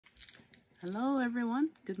Hello everyone,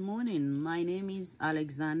 good morning. My name is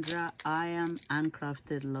Alexandra. I am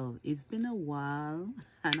Handcraft'dluv. It's been a while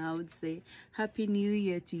and I would say happy new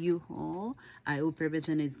year to you all. I hope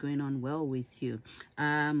everything is going on well with you.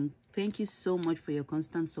 Thank you so much for your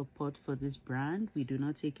constant support for this brand. We do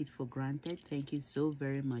not take it for granted. Thank you so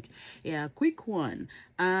very much. Yeah, quick one.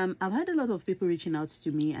 I've had a lot of people reaching out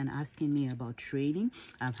to me and asking me about training.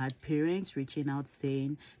 I've had parents reaching out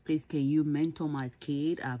saying, please, can you mentor my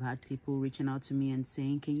kid? I've had people reaching out to me and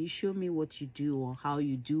saying, can you show me what you do or how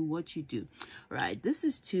you do what you do? Right. This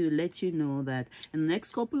is to let you know that in the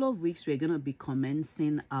next couple of weeks, we're going to be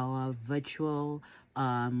commencing our virtual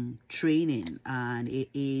training, and it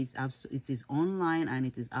is online and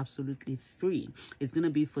it is absolutely free. It's going to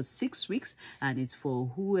be for 6 weeks and it's for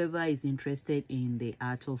whoever is interested in the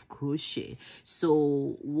art of crochet.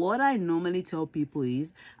 So what I normally tell people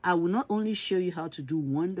is I will not only show you how to do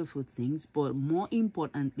wonderful things, but more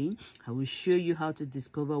importantly, I will show you how to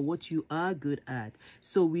discover what you are good at.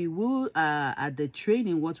 So we will at the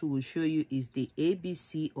training, what we will show you is the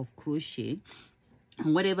ABC of crochet.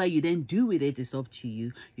 And whatever you then do with it is up to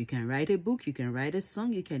you. You can write a book, you can write a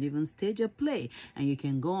song, you can even stage a play, and you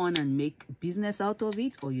can go on and make business out of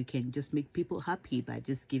it, or you can just make people happy by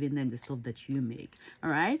just giving them the stuff that you make. All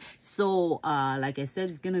right. So like I said,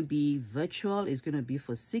 it's going to be virtual. It's going to be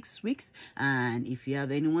for 6 weeks. And if you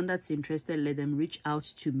have anyone that's interested, let them reach out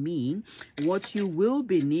to me. What you will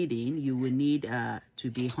be needing, you will need to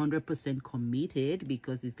be 100% committed,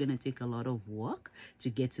 because it's going to take a lot of work to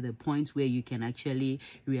get to the point where you can actually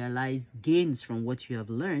realize gains from what you have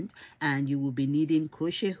learned. And you will be needing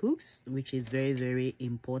crochet hooks, which is very, very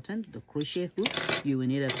important. The crochet hook, you will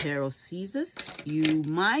need a pair of scissors. You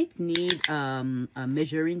might need a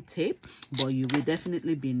measuring tape, but you will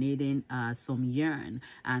definitely be needing some yarn.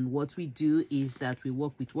 And what we do is that we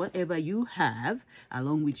work with whatever you have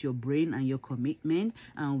along with your brain and your commitment,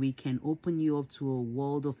 and we can open you up to a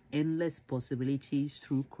world of endless possibilities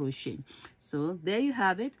through crochet. So there you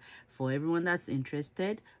have it. For everyone that's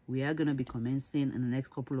interested, we are going to be commencing in the next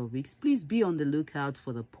couple of weeks. Please be on the lookout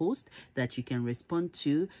for the post that you can respond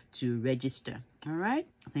to register. All right.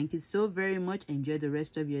 Thank you so very much. Enjoy the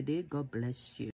rest of your day. God bless you.